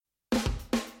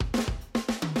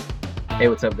Hey,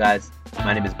 what's up, guys?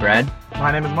 My name is Brad,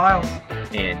 My name is Miles.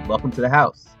 and welcome to the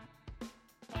house.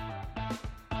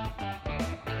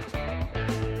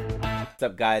 What's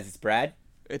up, guys? It's Brad.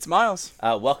 It's Miles.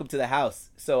 Welcome to the house.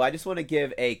 So I just want to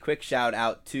give a quick shout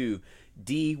out to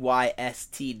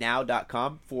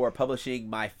dystnow.com for publishing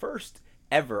my first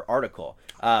ever article,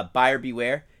 Buyer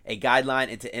Beware, a guideline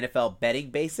into NFL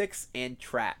betting basics and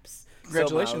traps.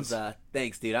 Congratulations. So, Miles,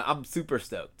 thanks, dude. I'm super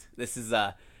stoked. This is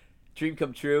dream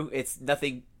come true. It's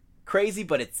nothing crazy,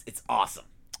 but it's awesome.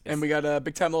 And we got a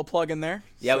big time little plug in there.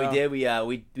 Yeah, So, we did.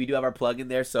 We do have our plug in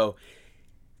there, so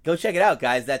go check it out,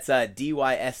 guys. That's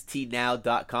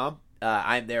dystnow.com.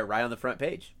 I'm there right on the front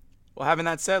page. Well, having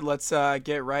that said, let's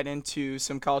get right into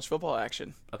some college football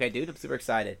action. Okay, dude, I'm super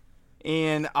excited.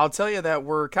 And I'll tell you that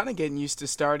we're kind of getting used to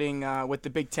starting with the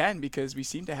Big Ten because we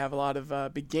seem to have a lot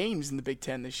of big games in the Big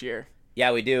Ten this year.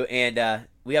 Yeah, we do, and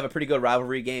we have a pretty good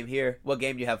rivalry game here. What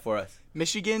game do you have for us?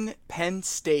 Michigan, Penn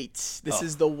State. This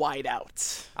is the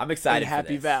whiteout. I'm excited in for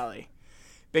Happy this. Valley.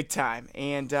 Big time.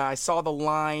 And I saw the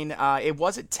line. It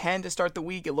was at 10 to start the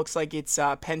week. It looks like it's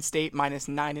Penn State minus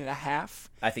 9.5.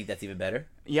 I think that's even better.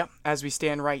 Yep, as we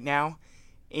stand right now.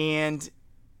 And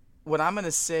what I'm going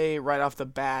to say right off the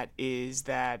bat is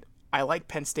that I like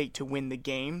Penn State to win the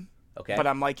game, Okay. but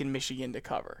I'm liking Michigan to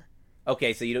cover.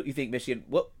 Okay, so you think Michigan?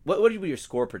 What would be your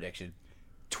score prediction?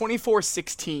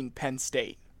 24-16 Penn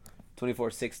State.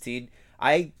 24-16.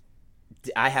 I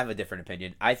have a different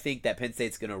opinion. I think that Penn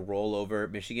State's going to roll over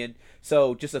Michigan.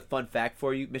 So just a fun fact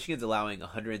for you, Michigan's allowing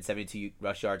 172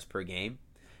 rush yards per game.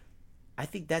 I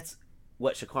think that's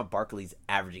what Saquon Barkley's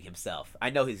averaging himself.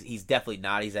 I know he's definitely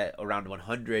not. He's at around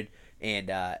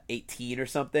 118 or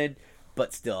something.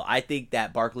 But still, I think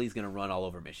that Barkley's going to run all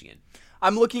over Michigan.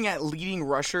 I'm looking at leading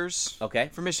rushers Okay.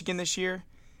 for Michigan this year.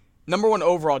 Number one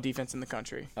overall defense in the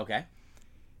country. Okay.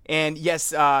 And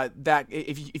yes, that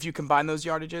if you combine those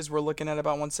yardages, we're looking at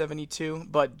about 172.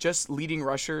 But just leading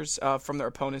rushers from their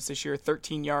opponents this year: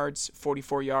 13 yards,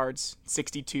 44 yards,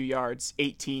 62 yards,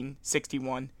 18,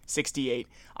 61, 68.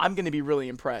 I'm going to be really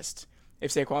impressed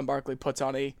if Saquon Barkley puts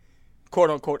on a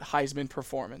quote-unquote Heisman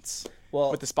performance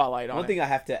with the spotlight on One it. thing I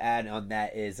have to add on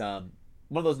that is one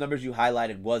of those numbers you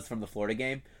highlighted was from the Florida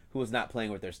game, who was not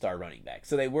playing with their star running back.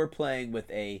 So they were playing with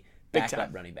a Big backup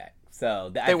time. running back. So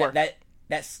They were. that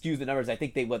skews the numbers. I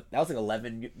think that was like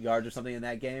 11 yards or something in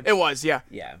that game. It was, yeah.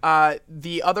 Yeah.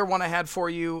 The other one I had for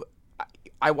you,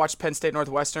 I watched Penn State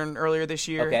Northwestern earlier this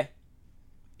year. Okay.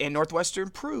 And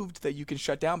Northwestern proved that you can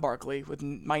shut down Barkley with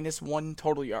 -1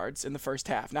 total yards in the first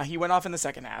half. Now, he went off in the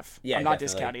second half. Yeah, I'm not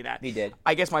definitely. discounting that. He did.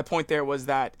 I guess my point there was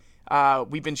that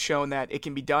we've been shown that it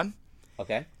can be done.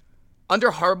 Okay.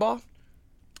 Under Harbaugh,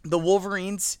 the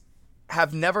Wolverines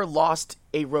have never lost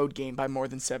a road game by more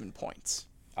than 7 points.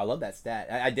 I love that stat.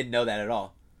 I didn't know that at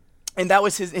all. And that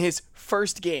was his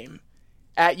first game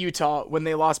at Utah when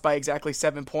they lost by exactly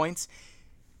 7 points.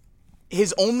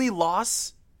 His only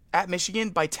loss at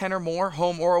Michigan by 10 or more,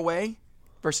 home or away,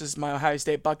 versus my Ohio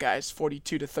State Buckeyes,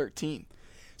 42-13.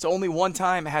 So only one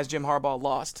time has Jim Harbaugh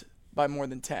lost by more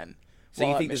than 10. So you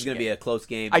while at think this is going to be Michigan. a close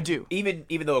game? I do. Even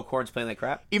though O'Corn's playing like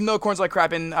crap? Even though Corn's like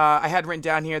crap, and I had written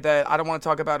down here that I don't want to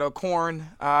talk about O'Corn.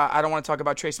 I don't want to talk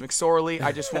about Trace McSorley.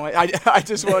 I just want I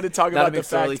just wanted to talk Not about a the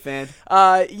McSorley fact.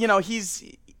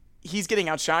 fan? He's getting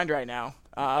outshined right now.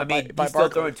 I mean, by he's still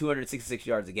Barkley. throwing 266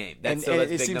 yards a game. That's And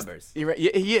big it seems, numbers.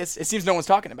 He is. It seems no one's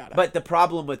talking about it. But the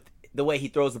problem with the way he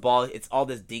throws the ball, it's all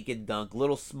this dink and dunk,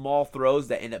 little small throws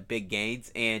that end up big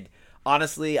gains. And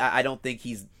honestly, I don't think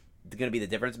he's going to be the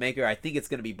difference maker. I think it's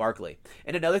going to be Barkley.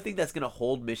 And another thing that's going to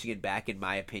hold Michigan back, in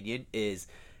my opinion, is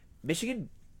Michigan,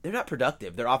 they're not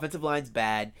productive. Their offensive line's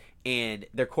bad, and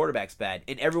their quarterback's bad.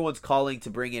 And everyone's calling to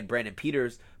bring in Brandon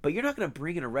Peters, but you're not going to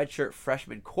bring in a redshirt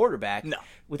freshman quarterback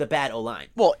with a bad O-line.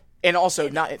 well, and also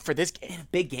not for this game.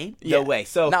 Big game? Yeah, No way.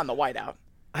 So not in the whiteout.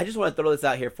 I just want to throw this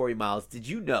out here for you, Miles. Did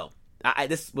you know,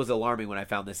 this was alarming when I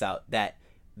found this out, that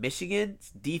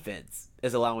Michigan's defense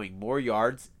is allowing more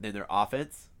yards than their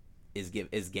offense is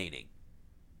gaining.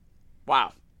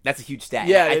 Wow. That's a huge stat.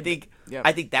 Yeah, I it- think yeah.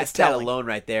 I think that It's stat telling. alone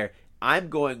right there. I'm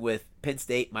going with Penn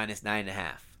State minus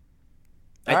 9.5.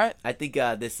 All right. I think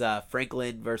this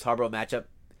Franklin versus Harbaugh matchup,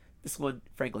 this one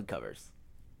Franklin covers.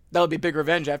 That'll be big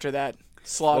revenge after that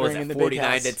slaughtering that, in the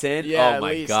 49 big house. to 10? Yeah, Oh at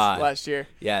my least God. last year.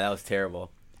 Yeah, that was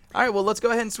terrible. All right, well, let's go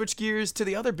ahead and switch gears to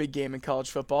the other big game in college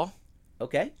football.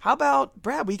 Okay. How about,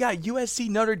 Brad, we got USC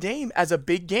Notre Dame as a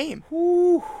big game.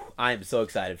 Whew. I am so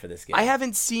excited for this game. I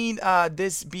haven't seen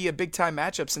this be a big-time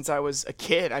matchup since I was a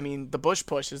kid. I mean, the Bush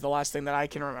Push is the last thing that I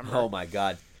can remember. Oh my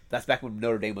God. That's back when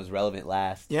Notre Dame was relevant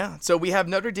last. Yeah, so we have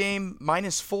Notre Dame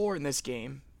 -4 in this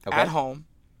game Okay. at home,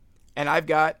 and I've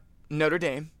got Notre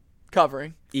Dame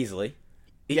covering. Easily.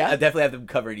 Yeah. I definitely have them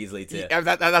covered easily, too. Yeah,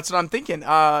 that's what I'm thinking.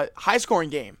 High scoring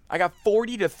game. I got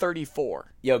 40-34.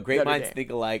 Yo, great Notre minds Dame. think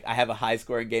alike. I have a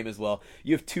high-scoring game as well.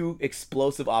 You have two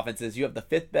explosive offenses. You have the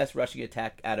fifth best rushing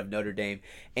attack out of Notre Dame,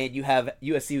 and you have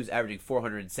USC who's averaging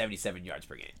 477 yards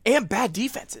per game. And bad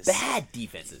defenses. Bad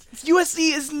defenses.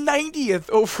 USC is 90th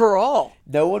overall.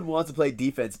 No one wants to play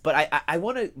defense, but I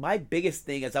want to. My biggest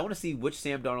thing is I want to see which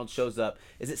Sam Darnold shows up.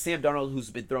 Is it Sam Darnold who's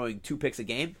been throwing 2 picks a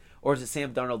game, or is it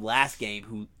Sam Darnold last game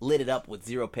who lit it up with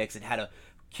 0 picks and had a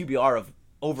QBR of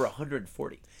over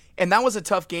 140? And that was a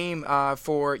tough game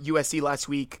for USC last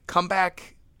week.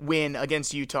 Comeback win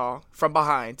against Utah from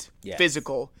behind, Yes.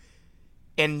 physical,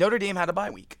 and Notre Dame had a bye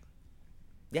week.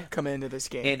 Yeah. Coming into this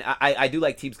game. And I do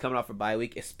like teams coming off a bye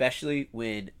week, especially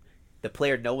when the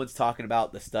player no one's talking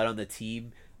about, the stud on the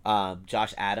team,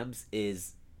 Josh Adams,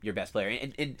 is your best player.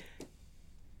 And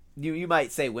you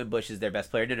might say Wimbush is their best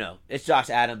player. No. It's Josh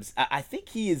Adams. I think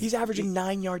He's averaging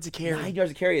 9 yards a carry. 9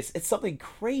 yards a carry. It's something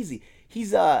crazy.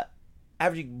 He's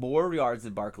averaging more yards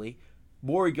than Barkley,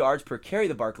 more yards per carry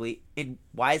than Barkley, and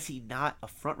why is he not a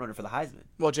front runner for the Heisman?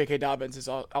 Well, J.K. Dobbins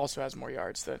also has more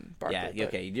yards than Barkley. Yeah,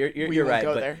 okay, we you're won't right.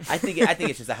 go But there. I think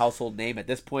it's just a household name at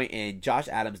this point, and Josh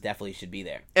Adams definitely should be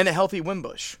there. And a healthy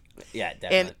Wimbush. Yeah,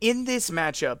 definitely. And in this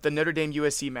matchup, the Notre Dame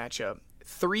USC matchup,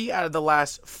 3 out of the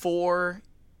last 4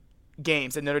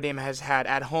 games that Notre Dame has had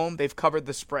at home, they've covered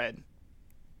the spread.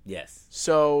 Yes.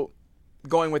 So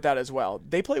going with that as well,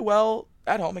 they play well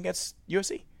at home against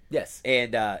USC. Yes,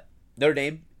 and Notre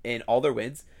Dame in all their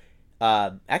wins.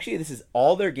 Actually, this is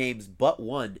all their games but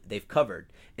one they've covered.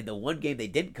 In the one game they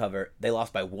didn't cover, they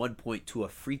lost by 1 point to a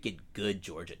freaking good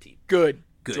Georgia team. Good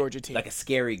Good Georgia team. like a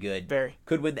scary good. Very.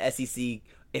 Could win the SEC.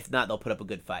 If not, they'll put up a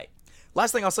good fight.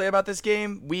 Last thing I'll say about this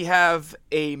game, we have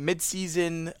a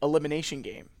midseason elimination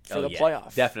game for the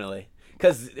playoff. Definitely,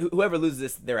 because whoever loses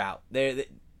this, they're out.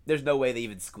 There's no way they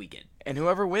even squeak in. And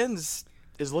whoever wins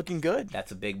is looking good.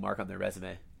 That's a big mark on their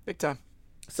resume. Big time.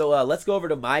 So let's go over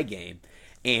to my game,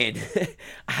 and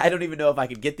I don't even know if I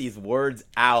can get these words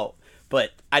out,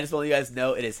 but I just want you guys to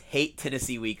know it is hate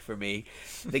Tennessee week for me.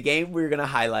 The game we're gonna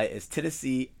highlight is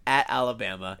Tennessee at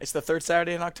Alabama. It's the third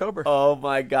Saturday in October. Oh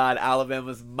my God,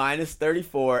 Alabama's minus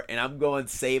 34, and I'm going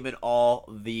Saban all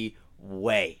the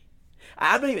way.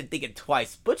 I'm not even thinking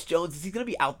twice. Butch Jones, he's going to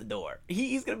be out the door.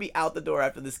 He's going to be out the door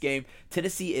after this game.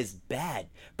 Tennessee is bad.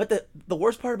 But the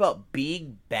worst part about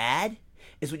being bad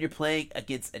is when you're playing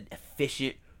against an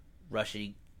efficient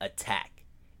rushing attack.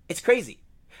 It's crazy.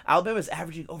 Alabama's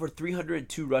averaging over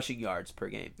 302 rushing yards per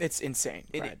game. It's insane.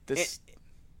 It- Right?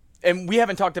 And we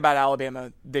haven't talked about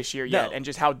Alabama this year yet, No. and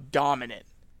just how dominant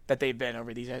that they've been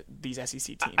over these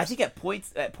SEC teams. I think at point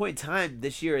in time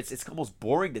this year, it's almost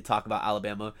boring to talk about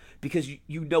Alabama because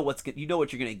you know what you're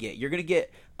going to get. You're going to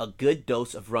get a good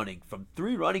dose of running from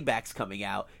 3 running backs coming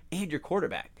out and your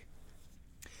quarterback.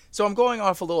 So I'm going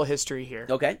off a little history here.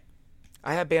 Okay.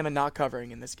 I have Bama not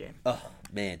covering in this game. Oh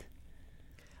man.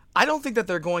 I don't think that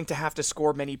they're going to have to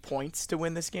score many points to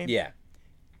win this game. Yeah.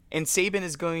 And Saban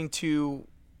is going to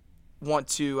want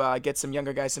to get some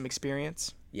younger guys some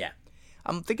experience. Yeah.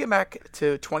 I'm thinking back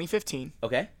to 2015,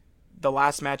 Okay. the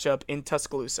last matchup in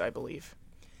Tuscaloosa, I believe.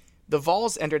 The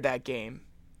Vols entered that game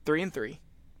 3-3,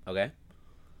 Okay.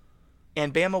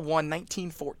 and Bama won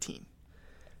 19-14.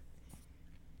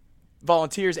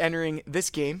 Volunteers entering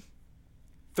this game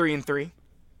 3-3.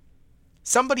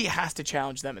 Somebody has to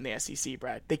challenge them in the SEC,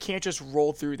 Brad. They can't just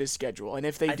roll through this schedule, and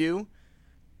if they do,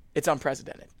 it's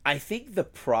unprecedented. I think the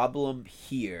problem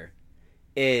here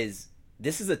is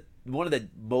this is one of the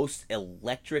most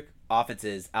electric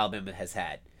offenses Alabama has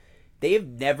had. They have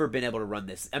never been able to run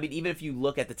this. I mean, even if you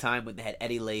look at the time when they had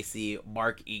Eddie Lacy,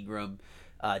 Mark Ingram,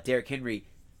 Derrick Henry,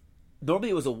 normally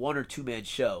it was a 1 or 2 man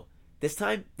show. This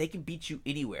time they can beat you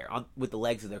anywhere with the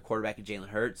legs of their quarterback and Jalen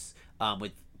Hurts,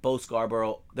 with Bo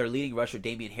Scarborough, their leading rusher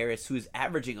Damian Harris, who is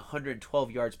averaging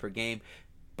 112 yards per game.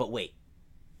 But wait,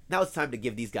 now it's time to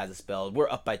give these guys a spell. We're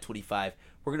up by 25.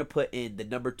 We're gonna put in the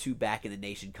number 2 back in the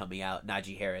nation coming out,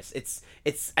 Najee Harris.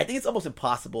 I think it's almost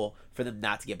impossible for them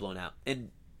not to get blown out. And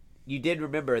you did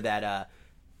remember that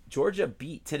Georgia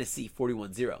beat Tennessee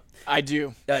 41-0. I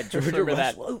do. Georgia remember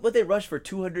rushed, that. what they rushed for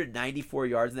 294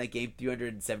 yards in that game,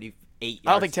 378 yards.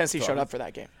 I don't think Tennessee showed total. up for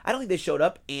that game. I don't think they showed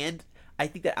up, and I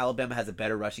think that Alabama has a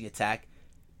better rushing attack.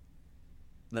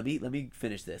 Let me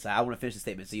finish this. I want to finish the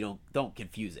statement so you don't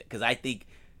confuse it, because I think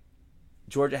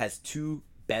Georgia has 2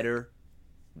 better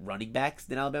running backs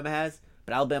than Alabama has,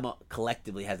 but Alabama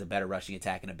collectively has a better rushing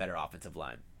attack and a better offensive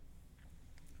line.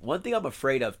 One thing I'm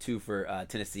afraid of too for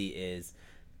Tennessee is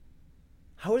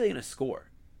how are they going to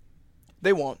score?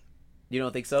 They won't. You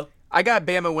don't think so? I got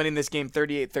Bama winning this game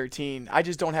 38-13. I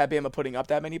just don't have Bama putting up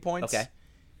that many points. Okay.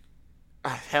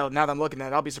 Hell, now that I'm looking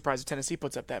at it, I'll be surprised if Tennessee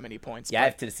puts up that many points. Yeah, I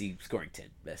have Tennessee scoring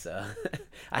 10. So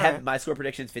I have my score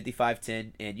predictions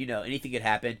 55-10, and anything could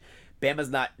happen.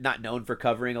 Bama's not known for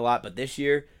covering a lot, but this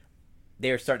year they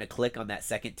are starting to click on that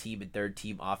second team and third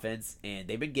team offense, and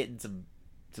they've been getting some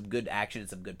good action and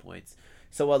some good points.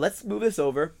 So let's move this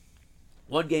over.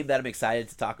 One game that I'm excited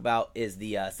to talk about is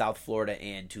the South Florida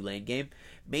and Tulane game,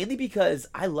 mainly because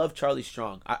I love Charlie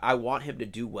Strong. I want him to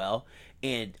do well,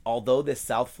 and although this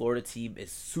South Florida team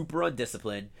is super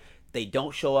undisciplined, they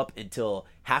don't show up until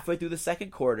halfway through the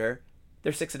second quarter.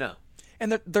 They're 6-0.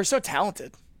 And they're so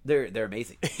talented. They're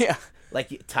amazing. Yeah.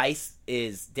 Like Darius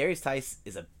Tice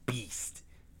is a beast.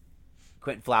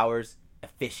 Quentin Flowers,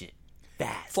 efficient,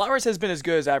 fast. Flowers has been as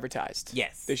good as advertised.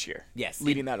 Yes. This year. Yes.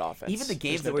 Leading that offense. Even the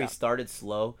games where he started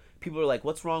slow, people are like,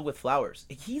 "What's wrong with Flowers?"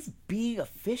 He's being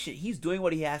efficient. He's doing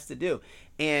what he has to do,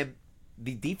 and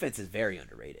the defense is very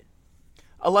underrated.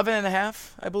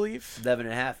 11.5, I believe.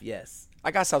 11.5, yes. I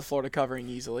got South Florida covering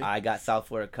easily. I got South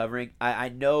Florida covering. I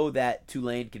know that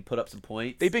Tulane can put up some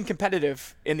points. They've been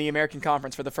competitive in the American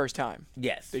Conference for the first time.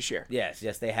 Yes. This year.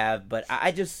 Yes, they have. But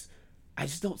I just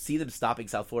don't see them stopping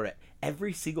South Florida.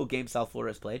 Every single game South Florida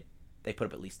has played, they put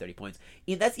up at least 30 points.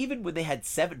 And that's even when they had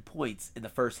 7 points in the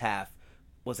first half.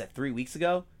 Was that 3 weeks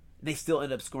ago? They still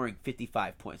ended up scoring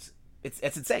 55 points. It's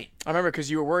insane. I remember because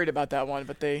you were worried about that one,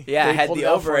 but I they had pulled the it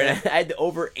out over, for you. and I had the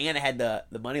over, and I had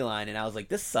the money line, and I was like,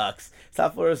 this sucks.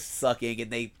 South Florida's sucking,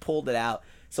 and they pulled it out.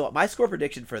 So my score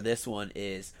prediction for this one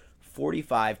is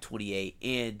 45-28,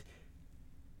 and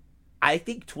I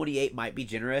think 28 might be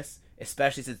generous,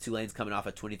 especially since Tulane's coming off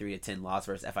a 23-10 loss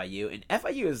versus FIU, and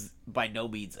FIU is by no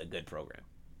means a good program.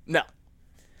 No.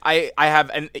 I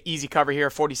have an easy cover here,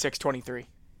 46-23,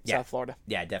 South Florida.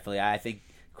 Yeah, definitely. I think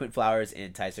Quentin Flowers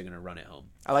and Tice are going to run it home.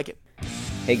 I like it.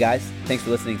 Hey guys, thanks for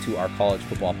listening to our college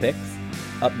football picks.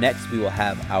 Up next, we will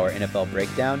have our NFL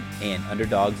breakdown and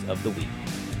underdogs of the week.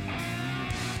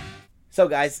 So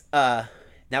guys, now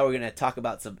we're going to talk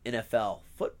about some NFL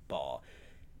football.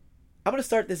 I'm going to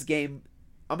start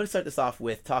this off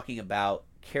with talking about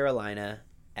Carolina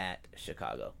at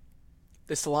Chicago.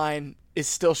 This line is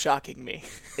still shocking me.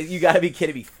 You got to be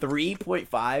kidding me.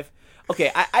 3.5? Okay,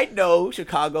 I know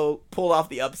Chicago pulled off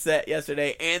the upset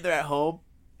yesterday, and they're at home.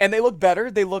 And they look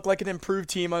better. They look like an improved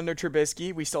team under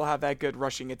Trubisky. We still have that good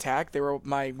rushing attack. They were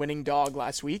my winning dog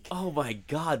last week. Oh my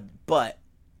God, but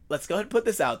let's go ahead and put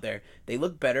this out there. They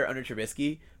look better under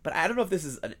Trubisky, but I don't know if this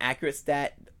is an accurate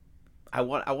stat. I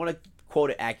want to quote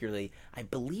it accurately. I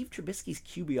believe Trubisky's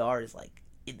QBR is like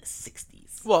in the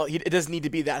 60s. Well, it doesn't need to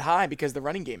be that high because the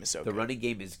running game is so good. The running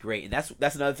game is great, and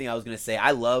that's another thing I was going to say.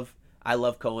 I love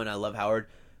Cohen, I love Howard,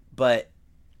 but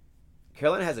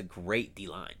Carolina has a great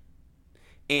D-line.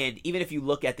 And even if you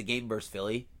look at the game versus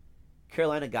Philly,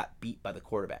 Carolina got beat by the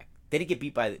quarterback. They didn't get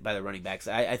beat by the running backs.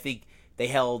 I think they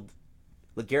held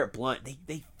LeGarrette Blount.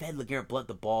 They fed LeGarrette Blount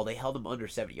the ball. They held him under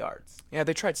 70 yards. Yeah,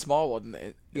 they tried small in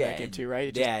that game too,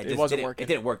 right? It wasn't working. It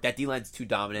didn't work. That D-line's too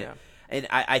dominant. Yeah. And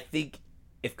I think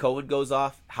if Cohen goes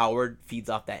off, Howard feeds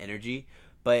off that energy.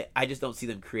 But I just don't see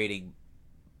them creating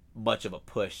much of a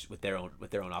push with their own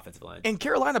offensive line. And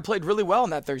Carolina played really well in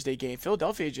that Thursday game.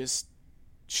 Philadelphia just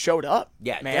showed up.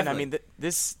 Yeah, man. definitely. I mean,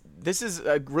 this is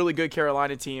a really good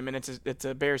Carolina team, and it's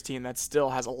a Bears team that still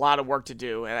has a lot of work to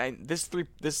do. And this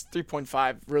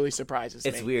 3.5 really surprises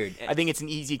me. It's weird. I think it's an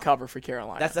easy cover for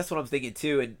Carolina. That's what I'm thinking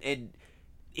too. And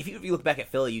if you look back at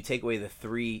Philly, you take away the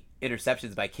 3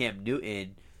 interceptions by Cam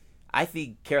Newton. I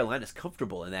think Carolina's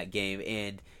comfortable in that game,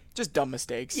 and just dumb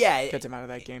mistakes. Yeah, get them out of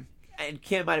that game. And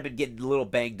Cam might have been getting a little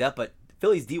banged up, but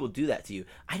Philly's D will do that to you.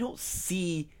 I don't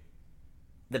see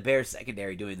the Bears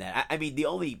secondary doing that. I mean, the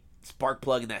only spark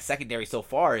plug in that secondary so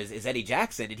far is Eddie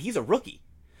Jackson, and he's a rookie.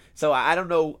 So I don't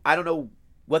know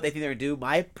what they think they're going to do.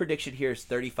 My prediction here is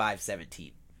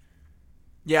 35-17.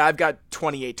 Yeah, I've got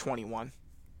 28-21.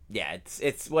 Yeah,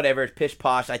 it's whatever. It's pish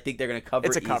posh. I think they're going to cover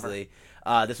it's a easily.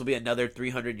 This will be another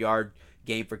 300-yard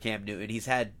game for Cam Newton. He's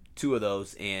had 2 of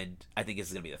those, and I think this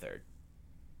is going to be the 3rd.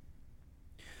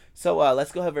 So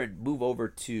let's go ahead and move over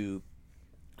to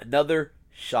another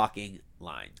shocking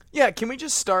line. Yeah, can we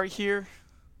just start here?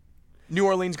 New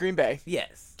Orleans, Green Bay.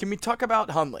 Yes. Can we talk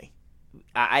about Hundley?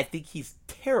 I think he's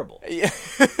terrible. Yeah,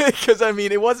 because, I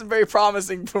mean, it wasn't very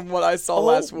promising from what I saw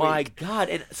last week. Oh, my God.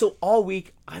 And so all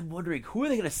week, I'm wondering, who are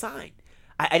they going to sign?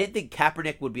 I didn't think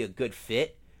Kaepernick would be a good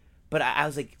fit, but I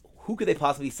was like, who could they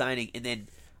possibly be signing? And then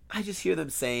I just hear them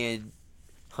saying,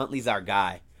 Huntley's our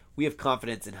guy. We have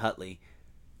confidence in Huntley.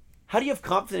 How do you have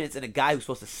confidence in a guy who's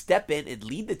supposed to step in and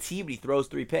lead the team and he throws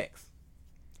 3 picks?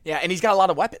 Yeah, and he's got a lot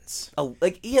of weapons.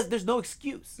 There's no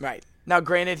excuse. Right. Now,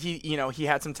 granted, he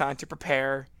had some time to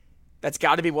prepare. That's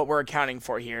got to be what we're accounting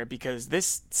for here because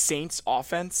this Saints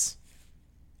offense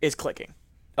is clicking.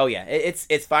 Oh yeah,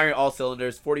 it's firing all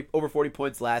cylinders. Over 40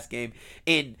 points last game,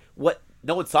 and what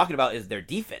no one's talking about is their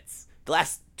defense. The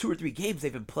last 2 or 3 games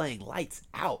they've been playing lights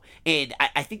out, and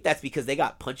I think that's because they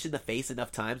got punched in the face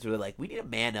enough times where they're like, we need to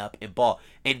man up and ball.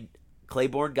 And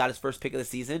Claiborne got his first pick of the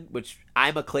season, which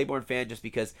I'm a Claiborne fan just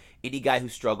because any guy who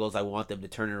struggles, I want them to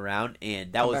turn it around,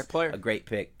 and that was a great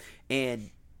pick.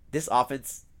 And this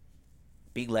offense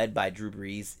being led by Drew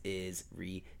Brees is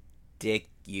ridiculous.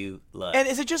 And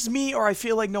is it just me, or I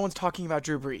feel like no one's talking about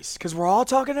Drew Brees? Because we're all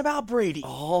talking about Brady.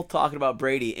 All talking about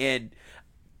Brady. And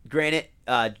granted,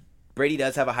 Brady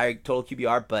does have a higher total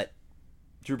QBR, but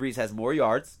Drew Brees has more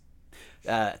yards,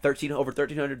 over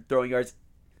 1,300 throwing yards,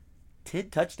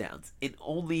 10 touchdowns, and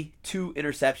only 2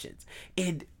 interceptions.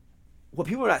 And what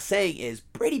people are not saying is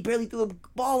Brady barely threw the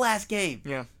ball last game.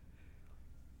 Yeah.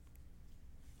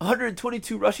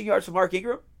 122 rushing yards from Mark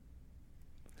Ingram.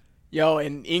 Yo,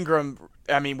 and Ingram,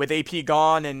 I mean, with AP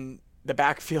gone and the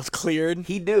backfield cleared.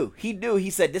 He knew. He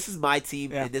said, this is my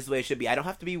team, and this is the way it should be. I don't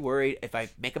have to be worried if I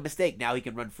make a mistake. Now he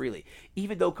can run freely.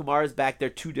 Even though Kamara's back, they're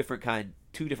two different kinds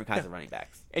of running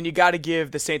backs. And you got to give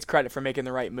the Saints credit for making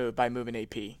the right move by moving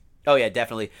AP. Oh, yeah,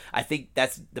 definitely. I think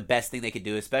that's the best thing they could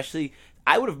do, especially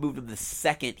I would have moved him the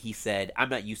second he said, I'm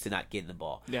not used to not getting the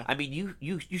ball. Yeah. I mean,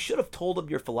 you should have told him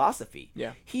your philosophy.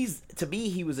 Yeah. To me,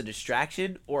 he was a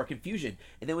distraction or a confusion.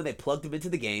 And then when they plugged him into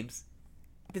the games,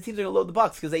 the teams are going to load the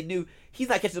box because they knew he's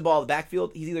not catching the ball in the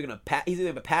backfield. He's either going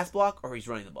to pass block or he's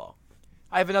running the ball.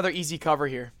 I have another easy cover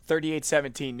here,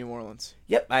 38-17 New Orleans.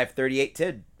 Yep, I have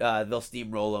 38-10. They'll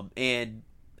steamroll them. And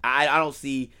I don't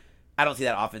see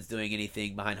that offense doing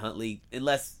anything behind Huntley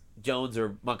unless Jones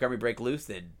or Montgomery break loose.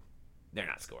 Then they're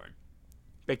not scoring.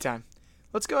 Big time.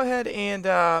 Let's go ahead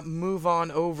and move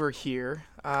on over here.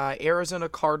 Arizona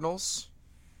Cardinals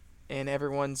and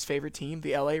everyone's favorite team,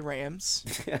 the LA Rams.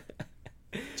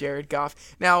 Jared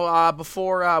Goff. Now,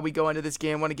 before we go into this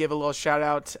game, I want to give a little shout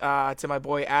out to my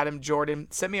boy Adam Jordan.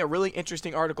 Sent me a really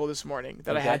interesting article this morning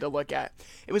that I had to look at.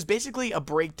 It was basically a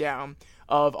breakdown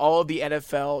of all of the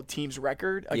NFL teams'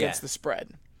 record against the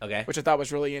spread. Okay. Which I thought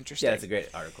was really interesting. Yeah, that's a great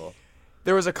article.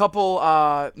 There was a couple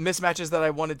mismatches that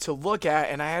I wanted to look at,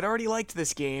 and I had already liked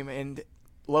this game, and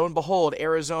lo and behold,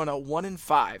 Arizona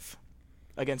 1-5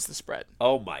 against the spread.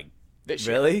 Oh my! This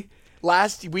really? Year.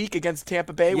 Last week against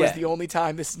Tampa Bay was the only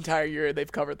time this entire year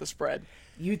they've covered the spread.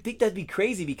 You'd think that'd be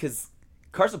crazy because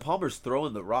Carson Palmer's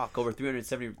throwing the rock over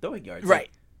 370 throwing yards. Right.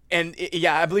 And,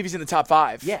 I believe he's in the top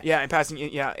 5. Yeah. Yeah, and passing.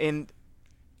 Yeah, and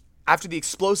after the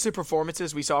explosive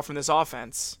performances we saw from this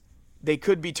offense, they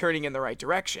could be turning in the right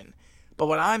direction. But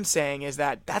what I'm saying is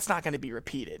that that's not going to be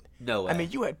repeated. No way. I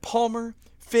mean, you had Palmer,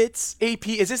 Fitz, AP.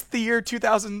 Is this the year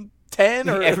 2010?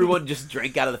 Or everyone just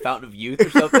drank out of the fountain of youth or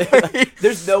something? Right.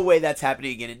 There's no way that's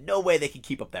happening again, and no way they can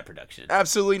keep up that production.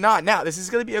 Absolutely not. Now, this is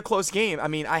going to be a close game. I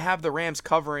mean, I have the Rams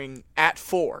covering at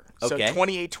 4. So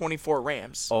 28-24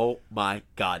 Rams. Oh, my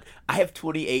God. I have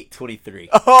 28-23.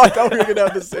 Oh, I thought we were going to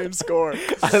have the same score.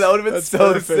 That would have been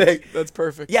so sick. That's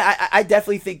perfect. Yeah, I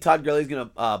definitely think Todd Gurley's going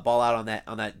to ball out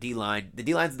on that D-line. The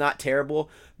D-line's not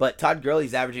terrible, but Todd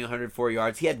Gurley's averaging 104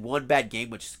 yards. He had one bad game,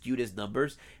 which skewed his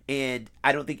numbers, and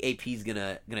I don't think AP's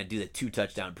gonna do the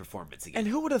 2-touchdown performance again. And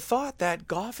who would have thought that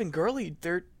Goff and Gurley,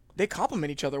 they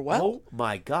complement each other well? Oh,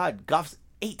 my God. Goff's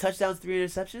 8 touchdowns, 3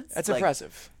 interceptions? That's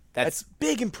impressive. That's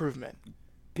big improvement.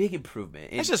 Big improvement.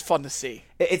 It's just fun to see.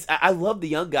 I love the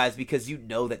young guys because you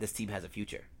know that this team has a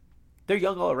future. They're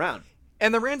young all around.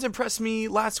 And the Rams impressed me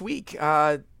last week.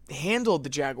 Handled the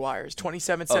Jaguars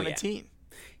 27-17.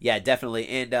 Yeah, definitely.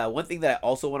 And one thing that I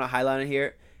also want to highlight in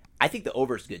here, I think the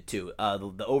over is good too.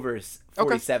 The over is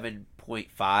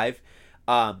 47.5.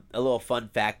 A little fun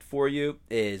fact for you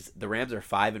is the Rams are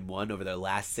 5-1 over their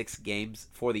last 6 games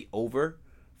for the over.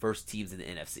 First teams in the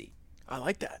NFC. I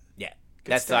like that. Yeah,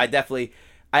 so I definitely.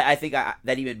 I think that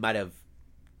even might have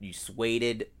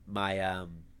swayed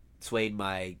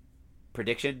my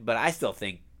prediction, but I still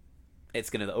think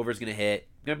the over's gonna hit.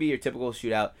 It's gonna be your typical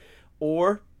shootout,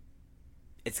 or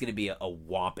it's gonna be a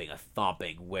whomping, a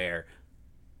thumping where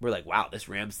we're like, wow, this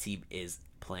Rams team is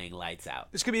playing lights out.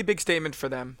 This could be a big statement for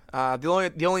them.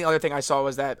 The only other thing I saw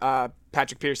was that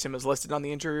Patrick Peterson was listed on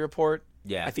the injury report.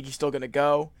 Yeah, I think he's still gonna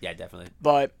go. Yeah, definitely.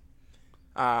 But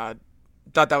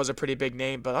thought that was a pretty big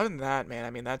name. But other than that, man, I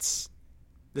mean this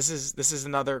is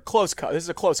another close cut. This is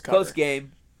a close cover. Close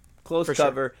game, close for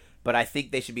cover. Sure. But I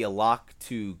think they should be a lock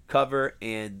to cover,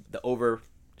 and the over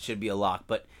should be a lock.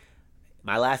 But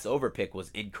my last over pick was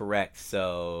incorrect,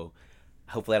 so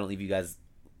hopefully I don't leave you guys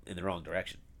in the wrong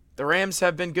direction. The Rams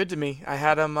have been good to me. I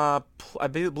had them. I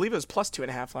believe it was plus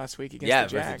 2.5 last week against the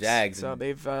Jags. Versus the Jags.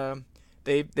 So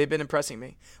they've been impressing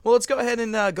me. Well, let's go ahead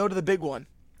and go to the big one.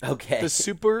 Okay. The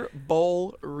Super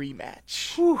Bowl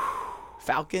rematch. Whew.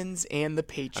 Falcons and the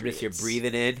Patriots. I'm just here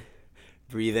breathing in,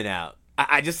 breathing out.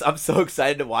 I'm so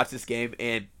excited to watch this game,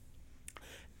 and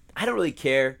I don't really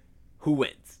care who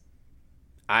wins.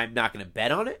 I'm not going to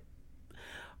bet on it.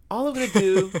 All I'm going to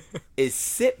do is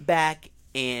sit back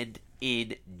and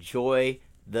enjoy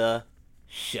the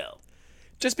show.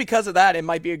 Just because of that, it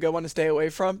might be a good one to stay away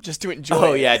from, just to enjoy it.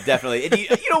 Oh, yeah, definitely. And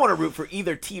you don't want to root for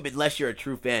either team unless you're a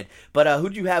true fan. But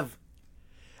who'd you have?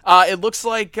 It looks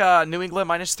like New England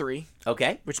 -3.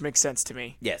 Okay. Which makes sense to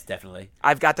me. Yes, definitely.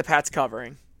 I've got the Pats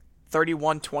covering.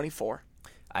 31-24.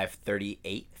 I have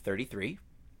 38-33.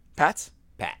 Pats?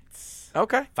 Pats.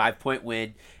 Okay. 5-point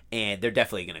win, and they're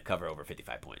definitely going to cover over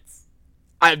 55 points.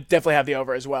 I definitely have the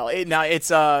over as well.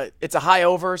 It's a high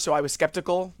over, so I was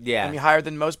skeptical. Yeah. I mean, higher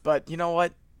than most, but you know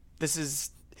what?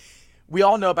 We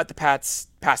all know about the Pats'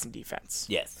 passing defense.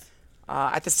 Yes.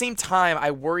 At the same time,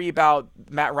 I worry about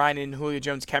Matt Ryan and Julio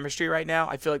Jones' chemistry right now.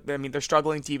 I feel like they're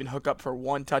struggling to even hook up for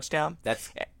one touchdown.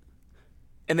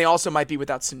 And they also might be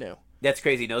without Sanu. That's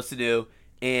crazy. No Sanu.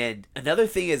 And another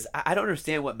thing is, I don't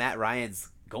understand what Matt Ryan's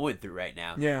going through right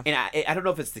now. Yeah. And I don't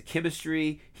know if it's the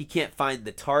chemistry. He can't find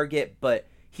the target, but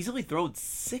he's only thrown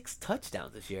 6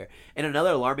 touchdowns this year. And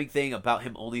another alarming thing about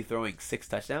him only throwing 6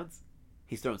 touchdowns,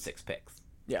 he's thrown 6 picks.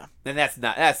 Yeah. And that's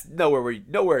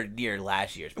nowhere near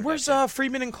last year's production. Where's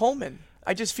Freeman and Coleman?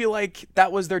 I just feel like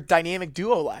that was their dynamic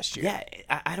duo last year.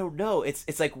 Yeah, I don't know.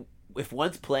 It's like if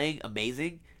one's playing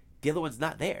amazing, the other one's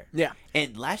not there. Yeah.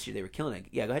 And last year they were killing it.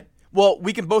 Yeah, go ahead. Well,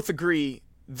 we can both agree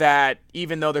that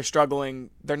even though they're struggling,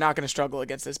 they're not going to struggle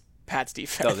against this Pats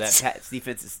defense. No, that Pats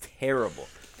defense is terrible.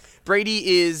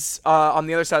 Brady is, on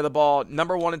the other side of the ball,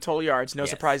 number 1 in total yards. No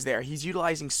Yes. surprise there. He's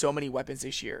utilizing so many weapons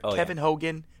this year. Oh, Kevin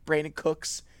Hogan, Brandon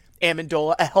Cooks,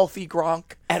 Amendola, a healthy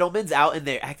Gronk. Edelman's out and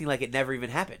they're acting like it never even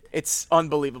happened. It's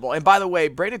unbelievable. And by the way,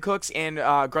 Brandon Cooks and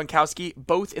Gronkowski,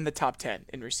 both in the top 10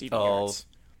 in receiving yards.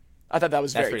 I thought that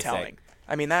was That's very pretty telling. sick.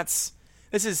 I mean, this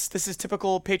is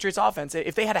typical Patriots offense.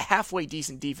 If they had a halfway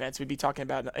decent defense, we'd be talking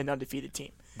about an undefeated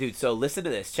team. Dude, so listen to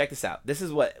this. Check this out. This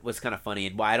is what was kind of funny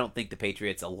and why I don't think the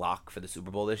Patriots a lock for the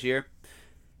Super Bowl this year.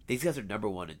 These guys are number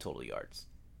 1 in total yards.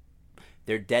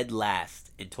 They're dead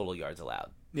last in total yards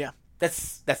allowed. Yeah.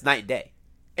 That's night and day.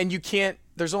 And you can't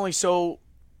 – there's only so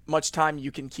much time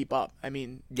you can keep up. I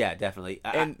mean – Yeah, definitely.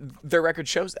 And their record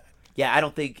shows that. Yeah, I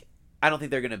don't think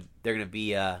they're gonna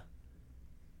be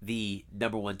the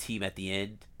number 1 team at the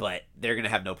end, but they're gonna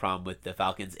have no problem with the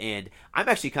Falcons. And I'm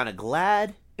actually kind of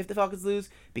glad if the Falcons lose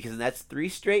because that's 3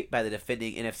 straight by the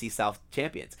defending NFC South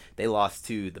champions. They lost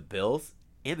to the Bills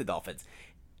and the Dolphins,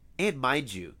 and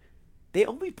mind you, they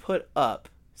only put up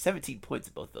 17 points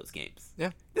in both those games.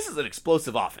 Yeah, this is an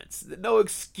explosive offense. No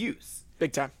excuse.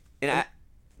 Big time. And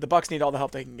the Bucs need all the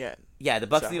help they can get. Yeah, the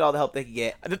Bucs need all the help they can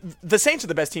get. The Saints are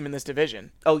the best team in this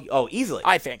division. Oh, easily.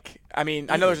 I think. I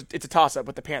mean, I know it's a toss-up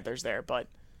with the Panthers there, but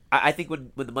I think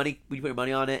when you put your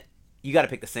money on it, you got to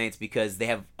pick the Saints because they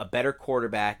have a better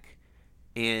quarterback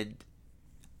and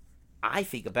I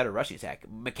think a better rushing attack.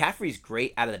 McCaffrey's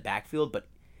great out of the backfield, but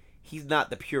he's not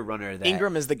the pure runner.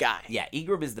 Ingram is the guy. Yeah,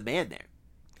 Ingram is the man there.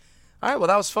 All right, well,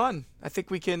 that was fun. I think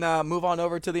we can move on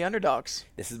over to the underdogs.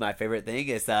 This is my favorite thing.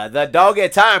 It's the dog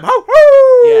at time.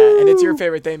 Ho-hoo! Yeah, and it's your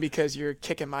favorite thing because you're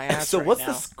kicking my ass So right what's now.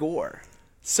 the score?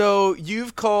 So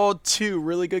you've called 2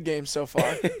 really good games so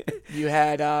far. You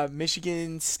had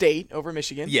Michigan State over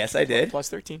Michigan. Yes, I did. Plus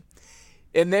 13.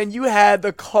 And then you had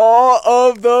the call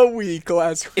of the week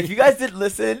last week. If you guys didn't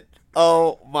listen,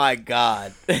 oh my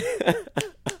God.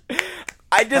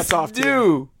 I just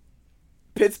knew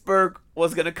Pittsburgh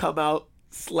was going to come out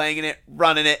slanging it,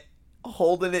 running it,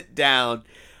 holding it down.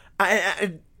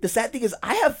 And the sad thing is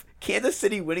I have Kansas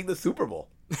City winning the Super Bowl.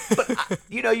 But,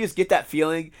 you just get that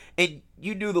feeling. And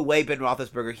you knew the way Ben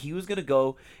Roethlisberger, he was going to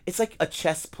go. It's like a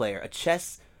chess player, a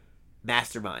chess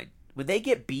mastermind. When they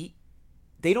get beat,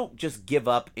 they don't just give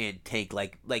up and tank.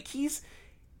 Like he's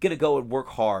going to go and work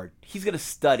hard. He's going to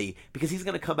study because he's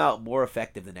going to come out more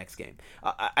effective the next game.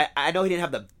 I know he didn't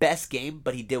have the best game,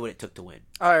 but he did what it took to win.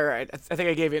 All right. I think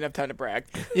I gave you enough time to brag.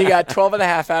 You got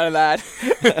 12.5 out of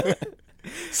that.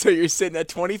 So you're sitting at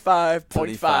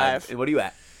 25.5. And what are you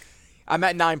at? I'm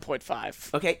at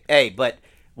 9.5. Okay. Hey, but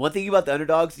one thing about the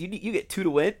underdogs, you get 2 to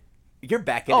win. You're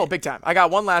back in it. Oh, big time. I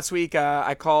got one last week.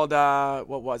 I called,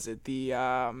 what was it? The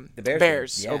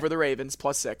Bears over the Ravens,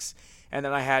 plus 6. And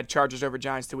then I had Chargers over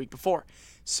Giants the week before.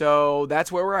 So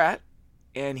that's where we're at.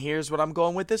 And here's what I'm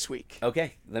going with this week.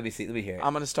 Okay, let me see. Let me hear it.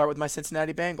 I'm going to start with my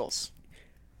Cincinnati Bengals.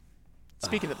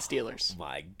 Speaking of the Steelers.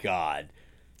 My God.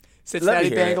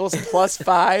 Cincinnati Bengals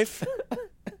 +5.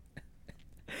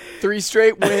 3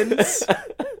 straight wins.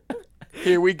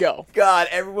 Here we go. God,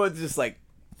 everyone's just like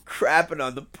crapping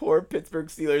on the poor Pittsburgh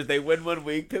Steelers. They win one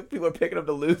week. People are picking them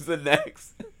to lose the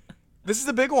next. This is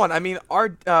a big one. I mean, our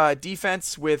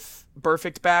defense with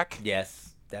Burfict back.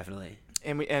 Yes, definitely.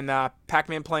 And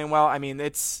Pac-Man playing well. I mean,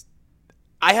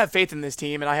 I have faith in this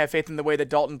team, and I have faith in the way that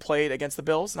Dalton played against the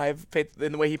Bills, and I have faith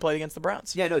in the way he played against the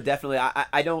Browns. Yeah, no, definitely.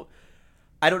 I don't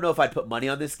know if I'd put money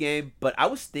on this game, but I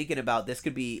was thinking about this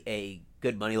could be a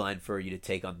good money line for you to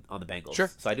take on the Bengals. Sure.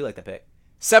 So I do like that pick.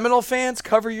 Seminole fans,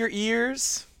 cover your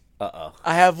ears. Uh-oh.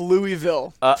 I have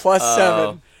Louisville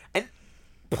 +7. And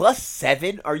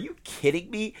 +7? Are you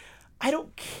kidding me? I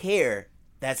don't care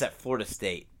that's at Florida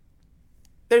State.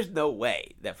 There's no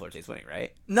way that Florida State's winning,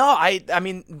 right? No, I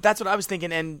mean, that's what I was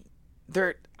thinking, and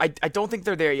I don't think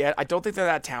they're there yet. I don't think they're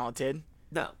that talented.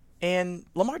 No. And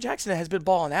Lamar Jackson has been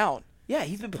balling out. Yeah,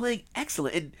 he's been playing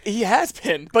excellent. And he has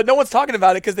been, but no one's talking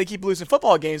about it because they keep losing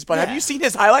football games. But Yeah. have you seen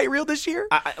his highlight reel this year?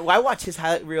 I watch his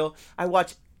highlight reel. I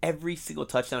watch every single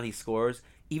touchdown he scores,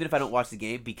 even if I don't watch the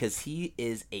game, because he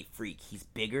is a freak. He's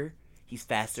bigger, he's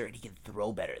faster, and he can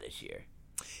throw better this year.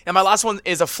 And my last one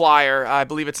is a flyer. I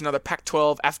believe it's another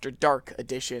Pac-12 After Dark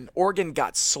edition. Oregon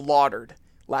got slaughtered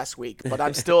last week, but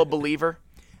I'm still a believer.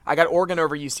 I got Oregon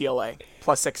over UCLA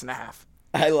 +6.5.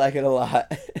 I like it a lot.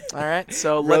 All right,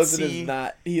 so let's Rosen see.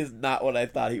 he is not what I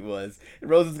thought he was. And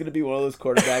Rosen's going to be one of those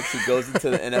quarterbacks who goes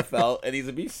into the NFL and he's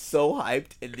going to be so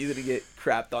hyped and he's going to get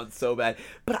crapped on so bad.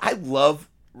 But I love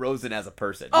Rosen as a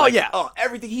person. Oh, yeah. Oh,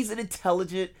 everything. He's an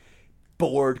intelligent,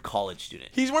 bored college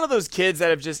student. He's one of those kids that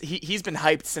have just he's been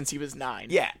hyped since he was 9.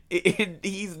 Yeah,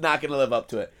 he's not going to live up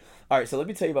to it. All right, so let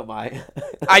me tell you about my...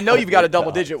 I know you've got a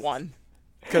double-digit one.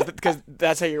 Because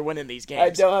that's how you're winning these games.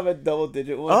 I don't have a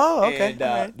double-digit one. Oh, okay. And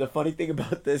all right. the funny thing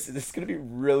about this is it's going to be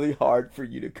really hard for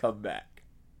you to come back.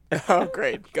 Oh,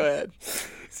 great. Go ahead.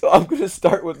 So I'm going to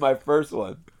start with my first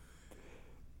one.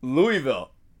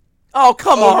 Louisville. Oh,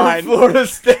 come Over on. Florida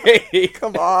State.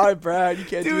 Come on, Brad. You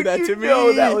can't do Dude, that you to me.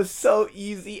 know that was so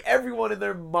easy. Everyone and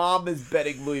their mom is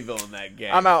betting Louisville in that game.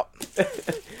 I'm out.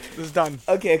 This is done.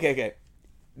 Okay.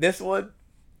 This one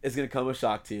is going to come as a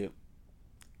shock to you.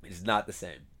 It's not the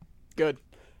same. Good.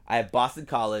 I have Boston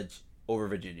College over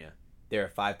Virginia. They're a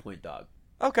 5-point dog.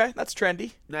 Okay, that's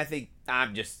trendy. And I think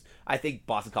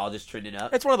Boston College is trending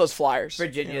up. It's one of those flyers.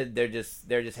 Virginia, they're just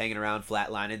hanging around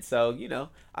flatlining. So,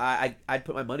 I'd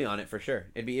put my money on it for sure.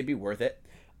 It'd be worth it.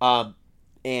 And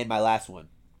my last one.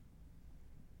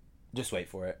 Just wait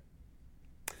for it.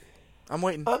 I'm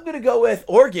waiting. I'm gonna go with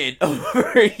Oregon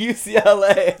over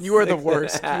UCLA. You are the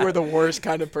worst. You are the worst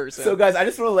kind of person. So, guys, I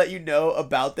just want to let you know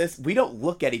about this. We don't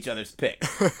look at each other's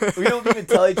picks. We don't even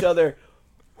tell each other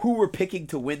who we're picking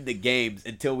to win the games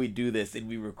until we do this and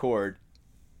we record.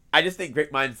 I just think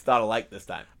great minds thought alike this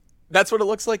time. That's what it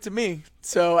looks like to me.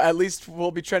 So at least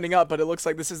we'll be trending up, but it looks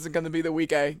like this isn't going to be the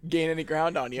week I gain any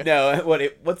ground on you. No,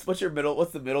 what's your middle?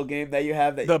 What's the middle game that you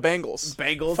have? The Bengals.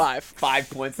 5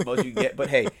 points, the most you can get. But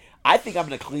hey, I think I'm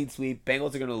gonna clean sweep.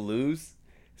 Bengals are gonna lose,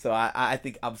 so I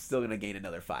think I'm still gonna gain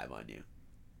another 5 on you.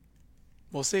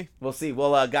 We'll see.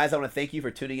 Well, guys, I want to thank you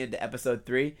for tuning in to episode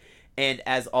 3, and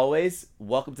as always,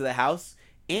 welcome to the house.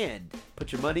 And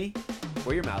put your money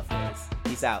where your mouth is.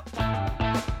 Peace out.